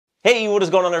Hey, what is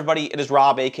going on everybody? It is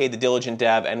Rob, aka The Diligent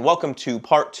Dev, and welcome to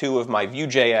part 2 of my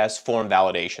VueJs form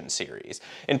validation series.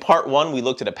 In part 1, we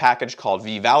looked at a package called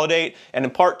VeeValidate, and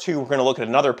in part 2, we're going to look at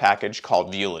another package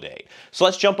called Vuelidate. So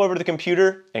let's jump over to the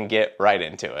computer and get right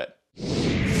into it.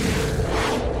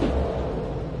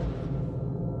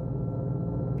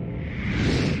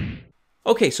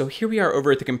 Okay, so here we are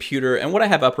over at the computer, and what I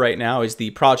have up right now is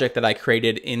the project that I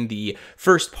created in the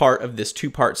first part of this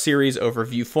two-part series over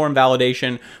Vue Form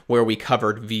Validation, where we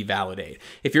covered VeeValidate.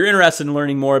 If you're interested in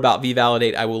learning more about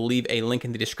VeeValidate, I will leave a link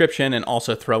in the description and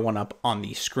also throw one up on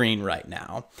the screen right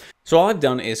now. So all I've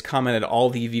done is commented all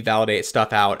the VeeValidate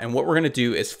stuff out, and what we're going to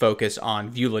do is focus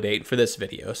on Vuelidate for this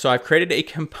video. So I've created a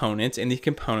component in the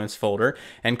components folder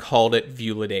and called it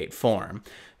Vuelidate form.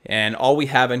 And all we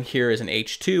have in here is an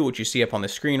H2, which you see up on the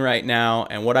screen right now.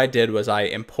 And what I did was I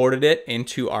imported it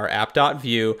into our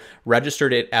app.vue,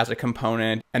 registered it as a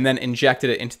component, and then injected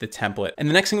it into the template. And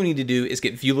the next thing we need to do is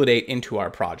get Vuelidate into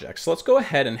our project. So let's go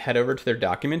ahead and head over to their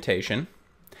documentation.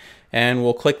 And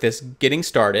we'll click this Getting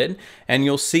Started, and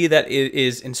you'll see that it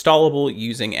is installable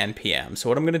using npm. So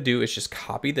what I'm going to do is just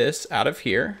copy this out of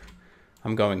here.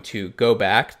 I'm going to go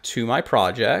back to my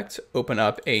project, open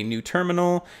up a new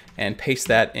terminal, and paste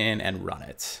that in and run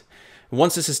it.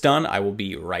 Once this is done, I will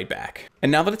be right back.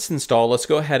 And now that it's installed, let's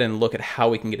go ahead and look at how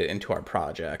we can get it into our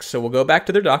project. So we'll go back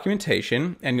to their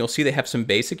documentation, and you'll see they have some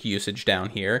basic usage down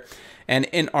here. And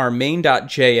in our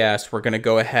main.js, we're going to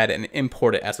go ahead and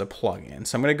import it as a plugin.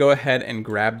 So I'm going to go ahead and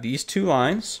grab these two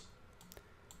lines,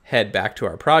 head back to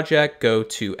our project, go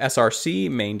to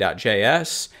src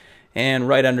main.js, and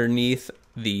right underneath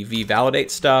the VeeValidate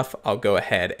stuff, I'll go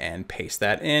ahead and paste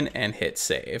that in and hit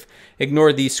save.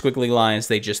 Ignore these squiggly lines,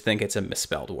 they just think it's a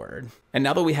misspelled word. And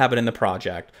now that we have it in the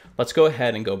project, let's go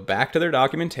ahead and go back to their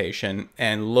documentation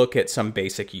and look at some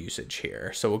basic usage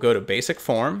here. So we'll go to basic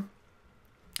form,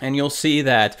 and you'll see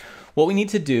that what we need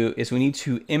to do is we need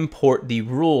to import the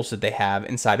rules that they have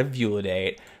inside of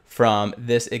Vuelidate from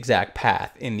this exact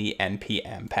path in the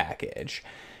npm package.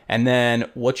 And then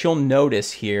what you'll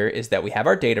notice here is that we have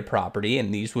our data property,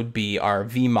 and these would be our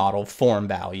vModel form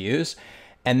values.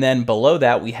 And then below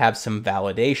that, we have some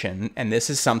validation, and this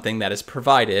is something that is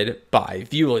provided by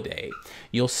Vuelidate.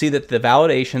 You'll see that the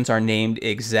validations are named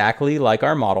exactly like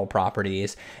our model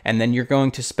properties, and then you're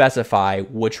going to specify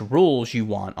which rules you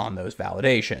want on those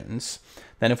validations.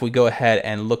 Then if we go ahead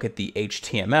and look at the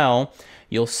HTML,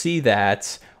 you'll see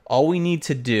that all we need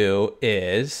to do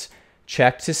is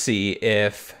check to see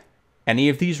if any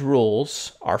of these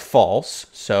rules are false.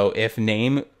 So if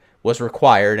name was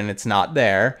required and it's not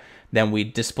there, then we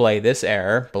display this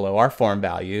error below our form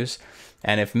values.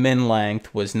 And if min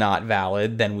length was not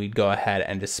valid, then we'd go ahead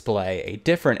and display a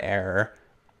different error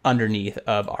underneath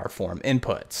of our form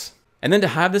inputs. And then to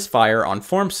have this fire on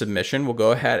form submission, we'll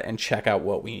go ahead and check out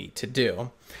what we need to do.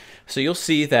 So you'll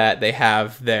see that they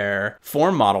have their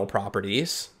form model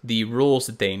properties, the rules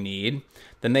that they need,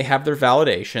 then they have their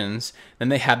validations, then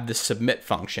they have the submit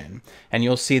function. And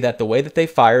you'll see that the way that they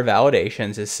fire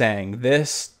validations is saying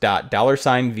this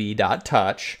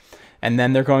 $v.touch, and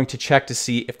then they're going to check to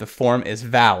see if the form is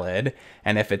valid.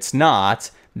 And if it's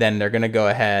not, then they're going to go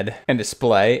ahead and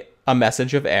display a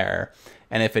message of error.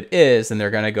 And if it is, then they're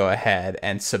going to go ahead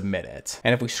and submit it.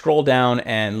 And if we scroll down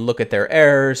and look at their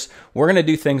errors, we're going to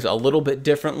do things a little bit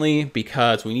differently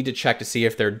because we need to check to see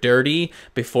if they're dirty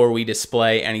before we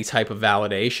display any type of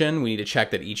validation. We need to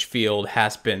check that each field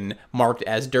has been marked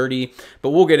as dirty, but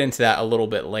we'll get into that a little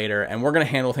bit later. And we're going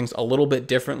to handle things a little bit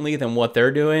differently than what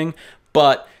they're doing,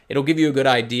 but it'll give you a good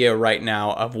idea right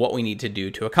now of what we need to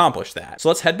do to accomplish that. So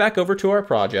let's head back over to our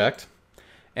project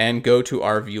and go to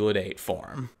our Vuelidate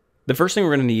form. The first thing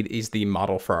we're going to need is the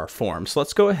model for our form. So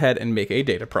let's go ahead and make a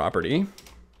data property.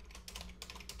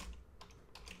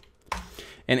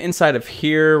 And inside of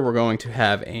here, we're going to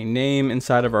have a name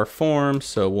inside of our form.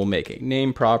 So we'll make a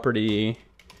name property,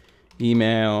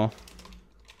 email,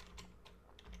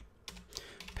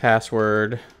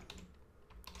 password,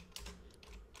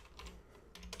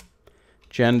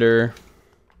 gender,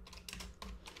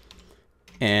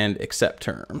 and accept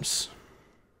terms.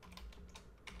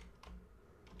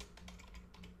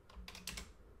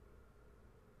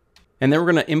 And then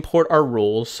we're going to import our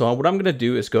rules. So what I'm going to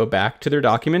do is go back to their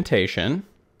documentation.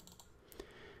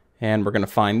 And we're going to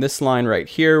find this line right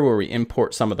here where we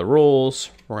import some of the rules.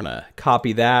 We're going to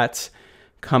copy that,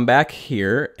 come back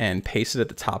here and paste it at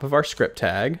the top of our script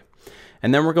tag.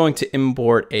 And then we're going to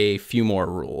import a few more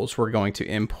rules. We're going to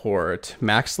import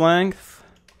max length,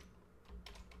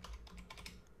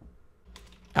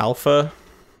 alpha,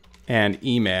 and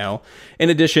email, in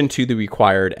addition to the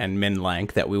required and min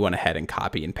length that we went ahead and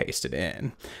copy and pasted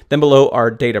in. Then below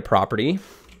our data property,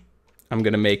 I'm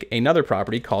going to make another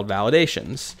property called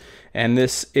validations. And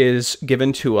this is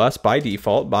given to us by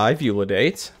default by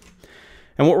Vuelidate.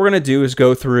 And what we're going to do is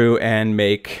go through and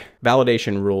make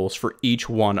validation rules for each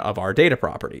one of our data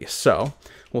properties. So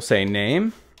we'll say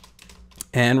name,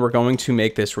 and we're going to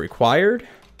make this required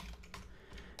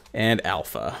and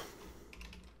alpha.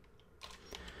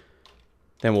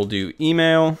 Then we'll do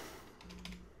email,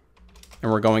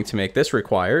 and we're going to make this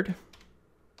required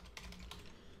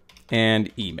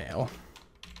and email.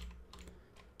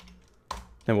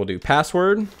 Then we'll do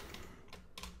password.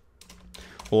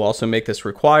 We'll also make this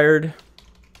required.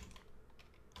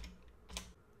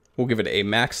 We'll give it a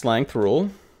max length rule,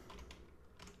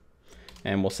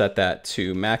 and we'll set that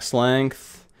to max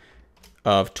length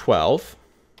of 12.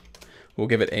 We'll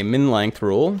give it a min length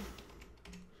rule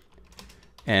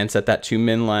and set that to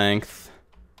min length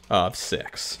of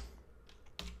 6.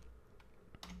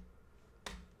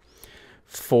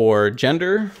 For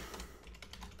gender,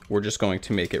 we're just going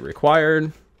to make it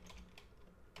required.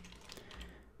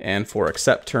 And for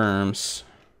accept terms,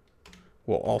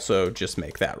 we'll also just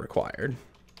make that required.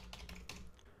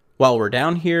 While we're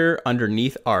down here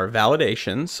underneath our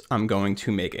validations, I'm going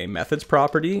to make a methods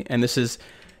property, and this is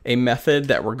a method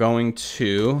that we're going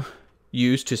to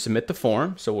use to submit the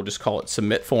form. So we'll just call it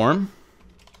submit form.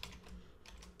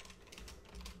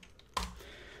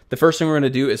 The first thing we're going to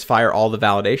do is fire all the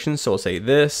validations. So we'll say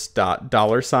this dot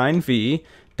 $v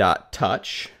dot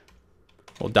touch,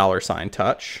 well,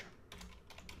 $touch.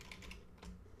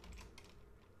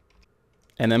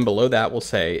 And then below that, we'll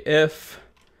say if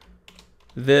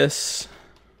this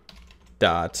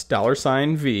dot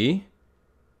 $v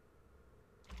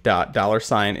dot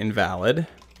 $invalid.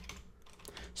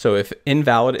 So if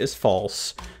invalid is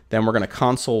false, then we're going to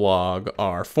console log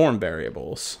our form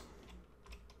variables.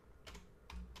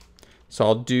 So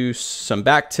I'll do some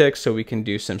backticks so we can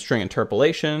do some string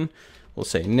interpolation. We'll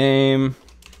say name,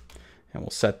 and we'll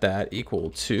set that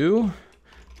equal to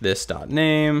this dot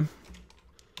name,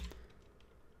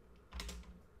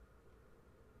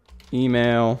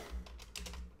 email,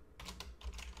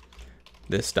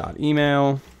 this dot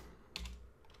email,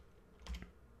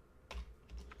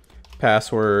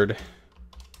 password,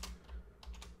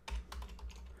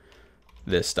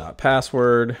 this dot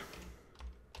password,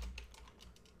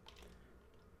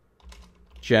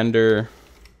 gender,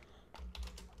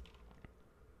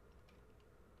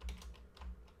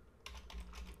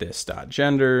 this dot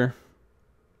gender,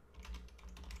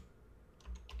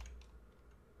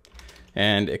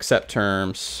 and accept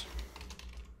terms,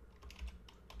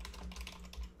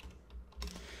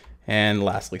 and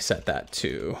lastly set that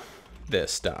to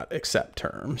this dot accept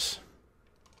terms.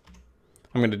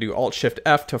 I'm going to do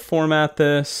Alt-Shift-F to format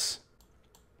this.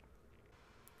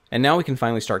 And now we can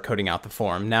finally start coding out the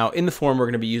form. Now in the form, we're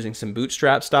going to be using some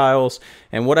bootstrap styles.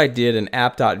 And what I did in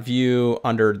app.vue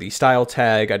under the style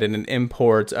tag, I did an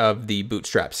import of the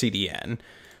bootstrap CDN.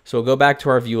 So we'll go back to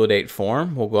our Vuelidate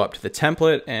form. We'll go up to the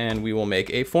template and we will make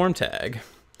a form tag.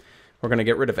 We're going to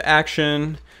get rid of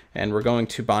action and we're going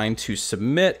to bind to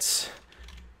submit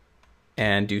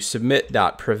and do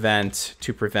submit.prevent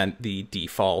to prevent the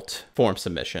default form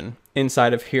submission.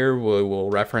 Inside of here, we will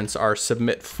reference our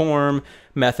submit form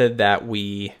method that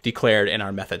we declared in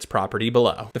our methods property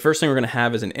below. The first thing we're going to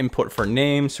have is an input for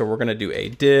name. So we're going to do a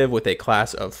div with a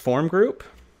class of form group.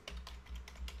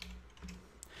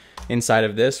 Inside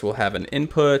of this, we'll have an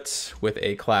input with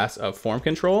a class of form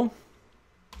control.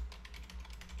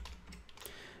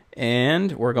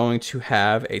 And we're going to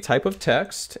have a type of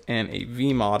text and a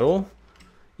vModel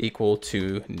equal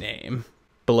to name.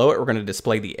 Below it, we're going to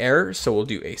display the error. So we'll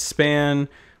do a span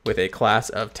with a class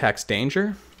of text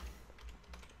danger.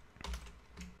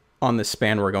 On this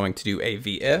span, we're going to do a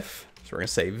vif. So we're going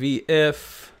to say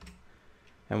vif,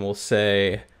 and we'll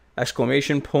say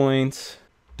exclamation point,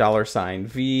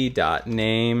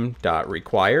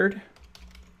 $v.name.required.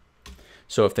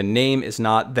 So if the name is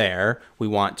not there, we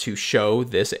want to show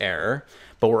this error,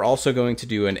 but we're also going to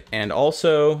do an and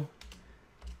also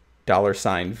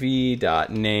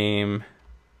 $v.name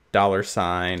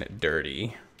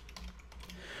 $dirty.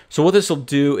 So what this will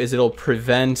do is it'll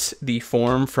prevent the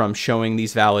form from showing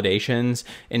these validations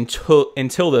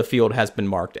until the field has been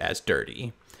marked as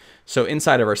dirty. So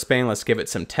inside of our span, let's give it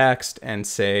some text and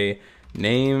say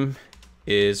name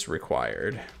is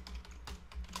required.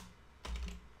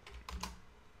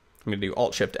 I'm going to do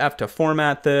Alt-Shift-F to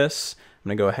format this. I'm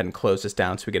going to go ahead and close this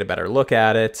down so we get a better look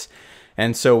at it.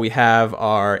 And so we have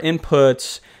our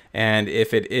inputs, And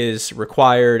if it is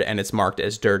required and it's marked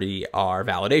as dirty, our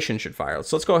validation should fire.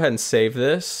 So let's go ahead and save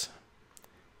this.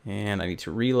 And I need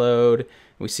to reload.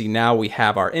 We see now we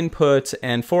have our input,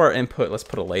 and for our input, let's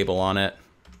put a label on it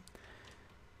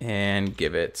and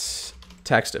give it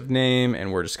text of name,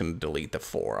 and we're just going to delete the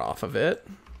 4 off of it.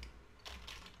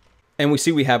 And we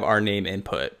see we have our name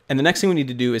input. And the next thing we need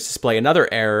to do is display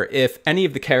another error if any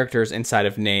of the characters inside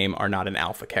of name are not an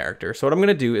alpha character. So what I'm going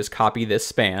to do is copy this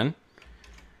span,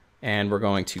 and we're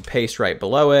going to paste right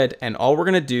below it, and all we're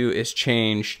going to do is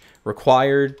change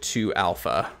required to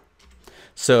alpha.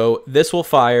 So this will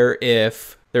fire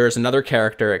if there is another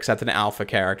character except an alpha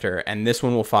character, and this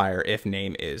one will fire if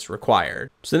name is required.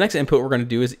 So the next input we're going to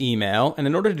do is email, and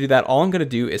in order to do that, all I'm going to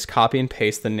do is copy and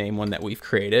paste the name one that we've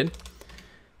created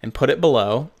and put it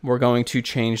below. We're going to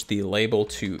change the label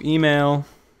to email.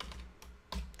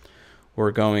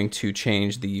 We're going to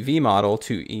change the vModel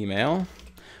to email.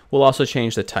 We'll also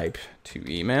change the type to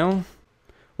email.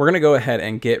 We're going to go ahead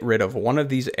and get rid of one of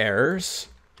these errors.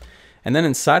 And then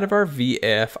inside of our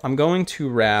VIF, I'm going to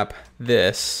wrap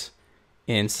this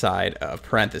inside of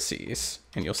parentheses,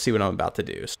 and you'll see what I'm about to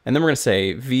do. And then we're going to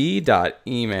say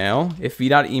v.email, if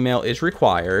v.email is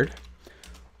required,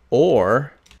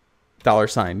 or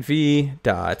 $v.email.email.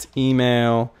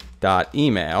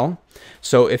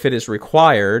 So if it is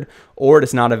required, or it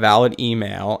is not a valid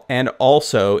email, and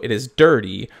also it is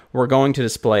dirty, we're going to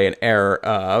display an error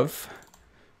of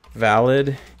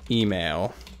valid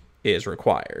email is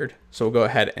required. So we'll go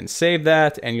ahead and save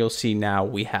that, and you'll see now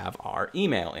we have our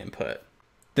email input.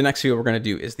 The next field we're going to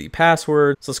do is the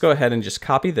password. So let's go ahead and just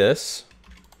copy this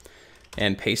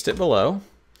and paste it below.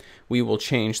 We will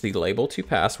change the label to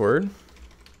password.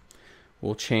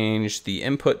 We'll change the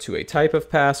input to a type of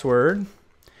password,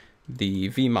 the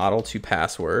vModel to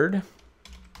password,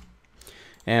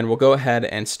 and we'll go ahead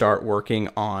and start working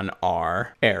on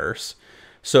our errors.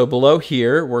 So below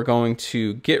here, we're going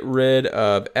to get rid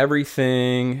of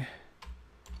everything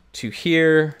to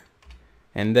here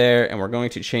and there, and we're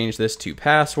going to change this to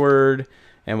password,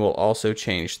 and we'll also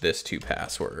change this to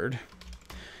password.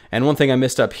 And one thing I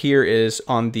missed up here is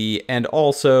on the and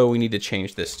also, we need to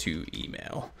change this to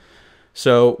email.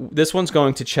 So this one's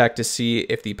going to check to see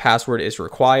if the password is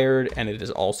required and it is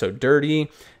also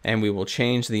dirty, and we will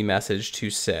change the message to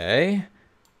say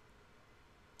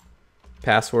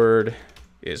password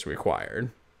is required.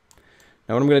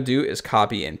 Now what I'm going to do is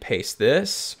copy and paste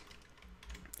this,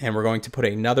 and we're going to put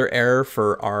another error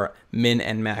for our min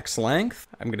and max length.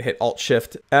 I'm going to hit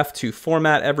Alt-Shift-F to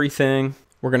format everything.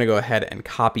 We're going to go ahead and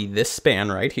copy this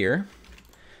span right here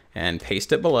and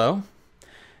paste it below.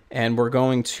 And we're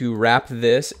going to wrap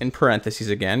this in parentheses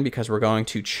again, because we're going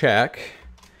to check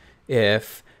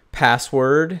if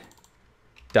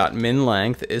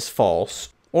password.minLength is false,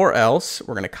 or else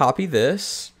we're going to copy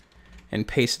this and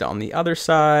paste it on the other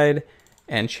side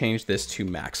and change this to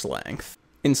max length.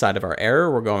 Inside of our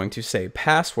error, we're going to say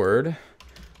password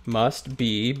must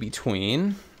be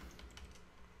between,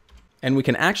 and we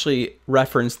can actually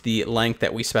reference the length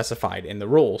that we specified in the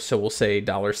rule. So we'll say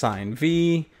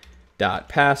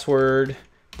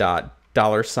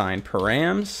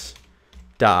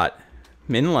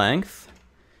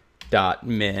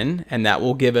 $password.params.minLength.min, and that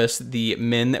will give us the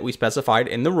min that we specified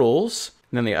in the rules.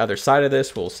 And then the other side of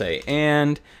this, we'll say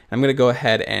and I'm going to go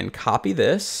ahead and copy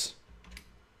this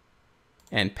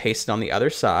and paste it on the other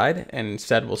side. And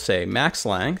instead we'll say max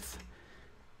length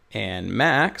and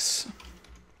max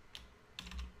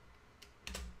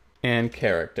and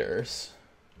characters.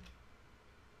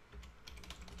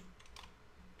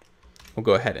 We'll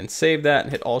go ahead and save that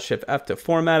and hit Alt-Shift-F to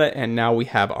format it, and now we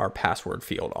have our password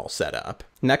field all set up.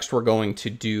 Next, we're going to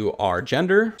do our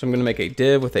gender. So I'm going to make a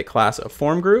div with a class of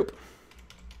form group.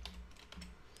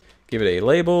 Give it a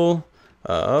label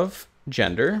of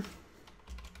gender.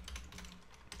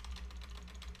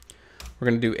 We're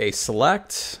going to do a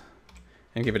select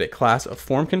and give it a class of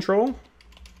form control.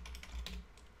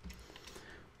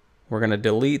 We're going to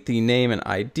delete the name and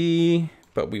ID,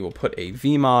 but we will put a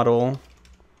vModel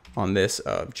on this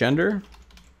of gender.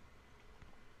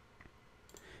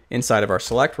 Inside of our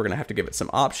select, we're going to have to give it some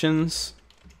options.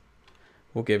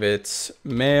 We'll give it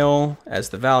male as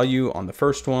the value on the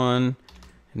first one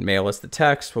and male as the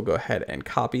text. We'll go ahead and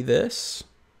copy this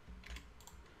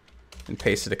and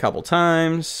paste it a couple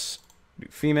times. Do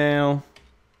female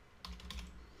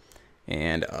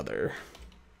and other,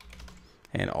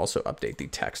 and also update the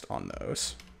text on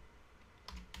those.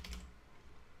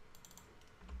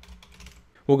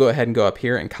 We'll go ahead and go up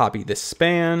here and copy this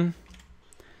span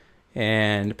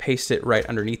and paste it right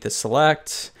underneath the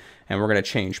select. And we're going to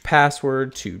change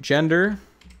password to gender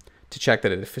to check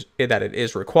that it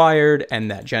is required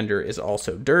and that gender is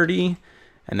also dirty.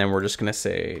 And then we're just going to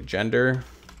say gender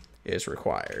is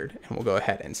required, and we'll go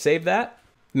ahead and save that.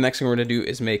 The next thing we're going to do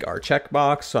is make our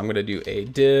checkbox. So I'm going to do a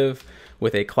div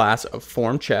with a class of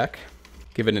form check,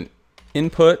 give it an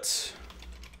input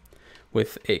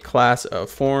with a class of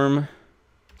form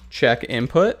check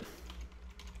input. I'm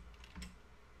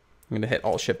going to hit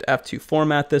Alt-Shift-F to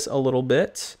format this a little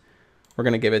bit. We're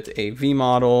going to give it a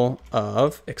vmodel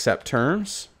of accept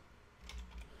terms.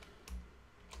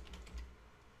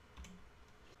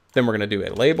 Then we're going to do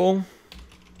a label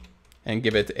and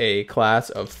give it a class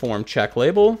of form check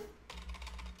label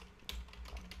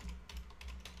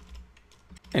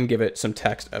and give it some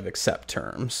text of accept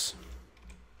terms.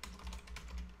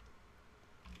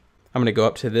 I'm going to go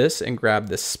up to this and grab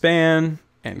this span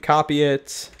and copy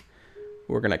it.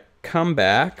 We're going to come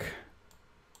back,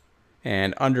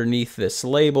 and underneath this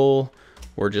label,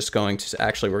 we're just going to,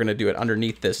 actually, we're going to do it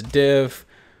underneath this div.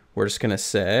 We're just going to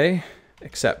say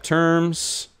accept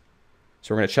terms.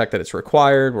 So we're going to check that it's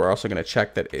required. We're also going to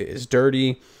check that it is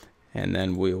dirty. And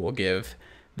then we will give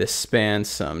this span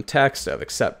some text of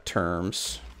accept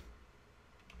terms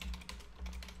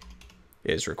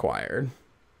is required.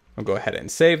 I'll go ahead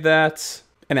and save that.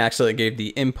 And actually it gave the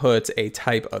input a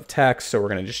type of text. So we're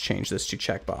going to just change this to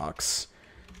checkbox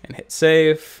and hit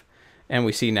save. And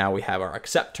we see now we have our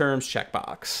accept terms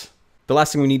checkbox. The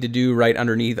last thing we need to do right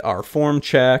underneath our form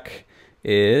check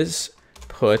is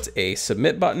put a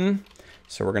submit button.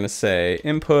 So we're going to say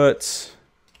input,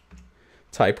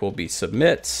 type will be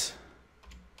submit.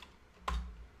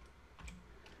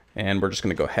 And we're just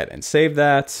going to go ahead and save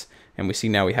that. And we see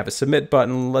now we have a submit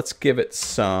button. Let's give it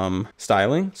some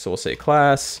styling. So we'll say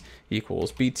class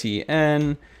equals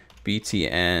btn,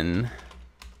 btn,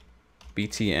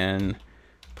 btn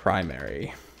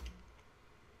primary.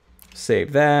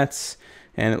 Save that.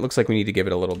 And it looks like we need to give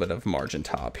it a little bit of margin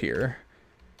top here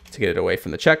to get it away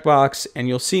from the checkbox. And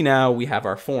you'll see now we have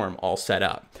our form all set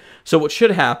up. So what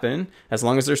should happen, as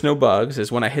long as there's no bugs,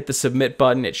 is when I hit the submit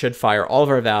button, it should fire all of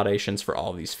our validations for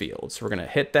all of these fields. So we're going to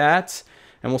hit that,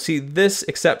 and we'll see this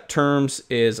accept terms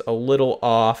is a little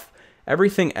off.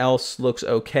 Everything else looks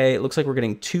okay. It looks like we're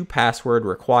getting 2 password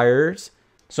requires.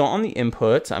 So on the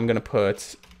input, I'm going to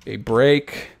put a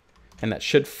break, and that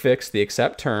should fix the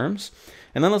accept terms.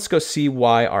 And then let's go see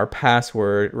why our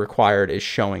password required is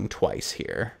showing twice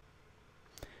here.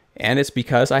 And it's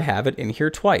because I have it in here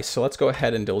twice. So let's go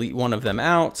ahead and delete one of them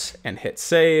out and hit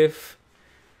save.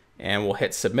 And we'll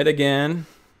hit submit again.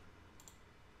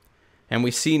 And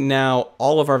we see now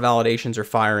all of our validations are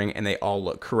firing and they all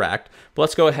look correct. But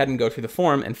let's go ahead and go through the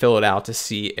form and fill it out to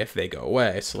see if they go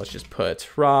away. So let's just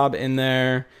put Rob in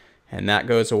there and that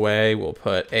goes away. We'll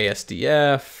put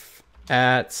ASDF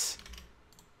at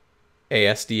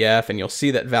ASDF, and you'll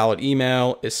see that valid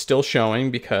email is still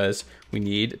showing because we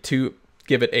need to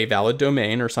give it a valid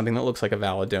domain or something that looks like a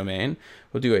valid domain.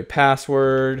 We'll do a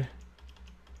password.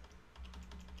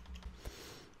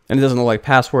 And it doesn't look like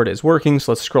password is working,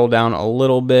 so let's scroll down a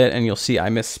little bit and you'll see I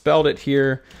misspelled it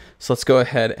here. So let's go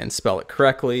ahead and spell it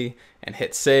correctly and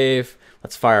hit save.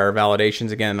 Let's fire our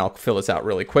validations again, and I'll fill this out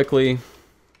really quickly.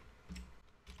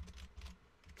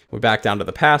 We're back down to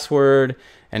the password,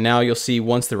 and now you'll see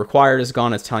once the required is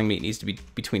gone, it's telling me it needs to be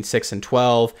between 6 and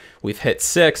 12. We've hit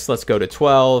 6, let's go to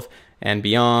 12 and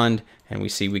beyond, and we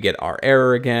see we get our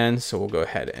error again, so we'll go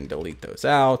ahead and delete those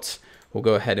out. We'll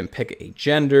go ahead and pick a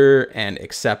gender and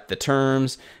accept the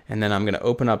terms, and then I'm going to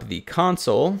open up the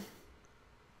console.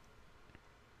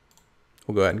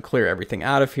 We'll go ahead and clear everything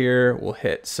out of here. We'll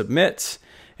hit submit,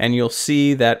 and you'll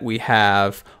see that we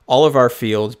have all of our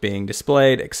fields being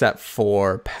displayed except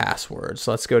for password.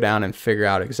 So let's go down and figure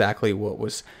out exactly what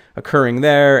was occurring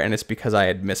there, and it's because I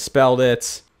had misspelled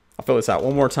it. I'll fill this out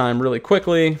one more time really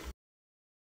quickly.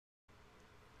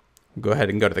 We'll go ahead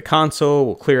and go to the console.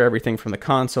 We'll clear everything from the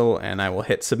console, and I will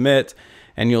hit submit.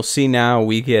 And you'll see now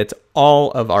we get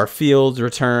all of our fields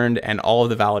returned and all of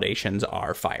the validations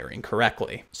are firing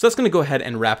correctly. So that's going to go ahead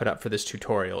and wrap it up for this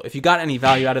tutorial. If you got any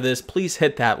value out of this, please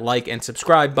hit that like and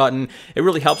subscribe button. It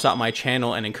really helps out my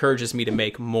channel and encourages me to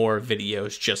make more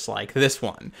videos just like this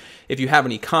one. If you have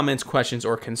any comments, questions,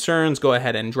 or concerns, go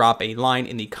ahead and drop a line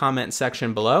in the comment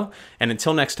section below. And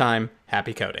until next time,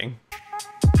 happy coding.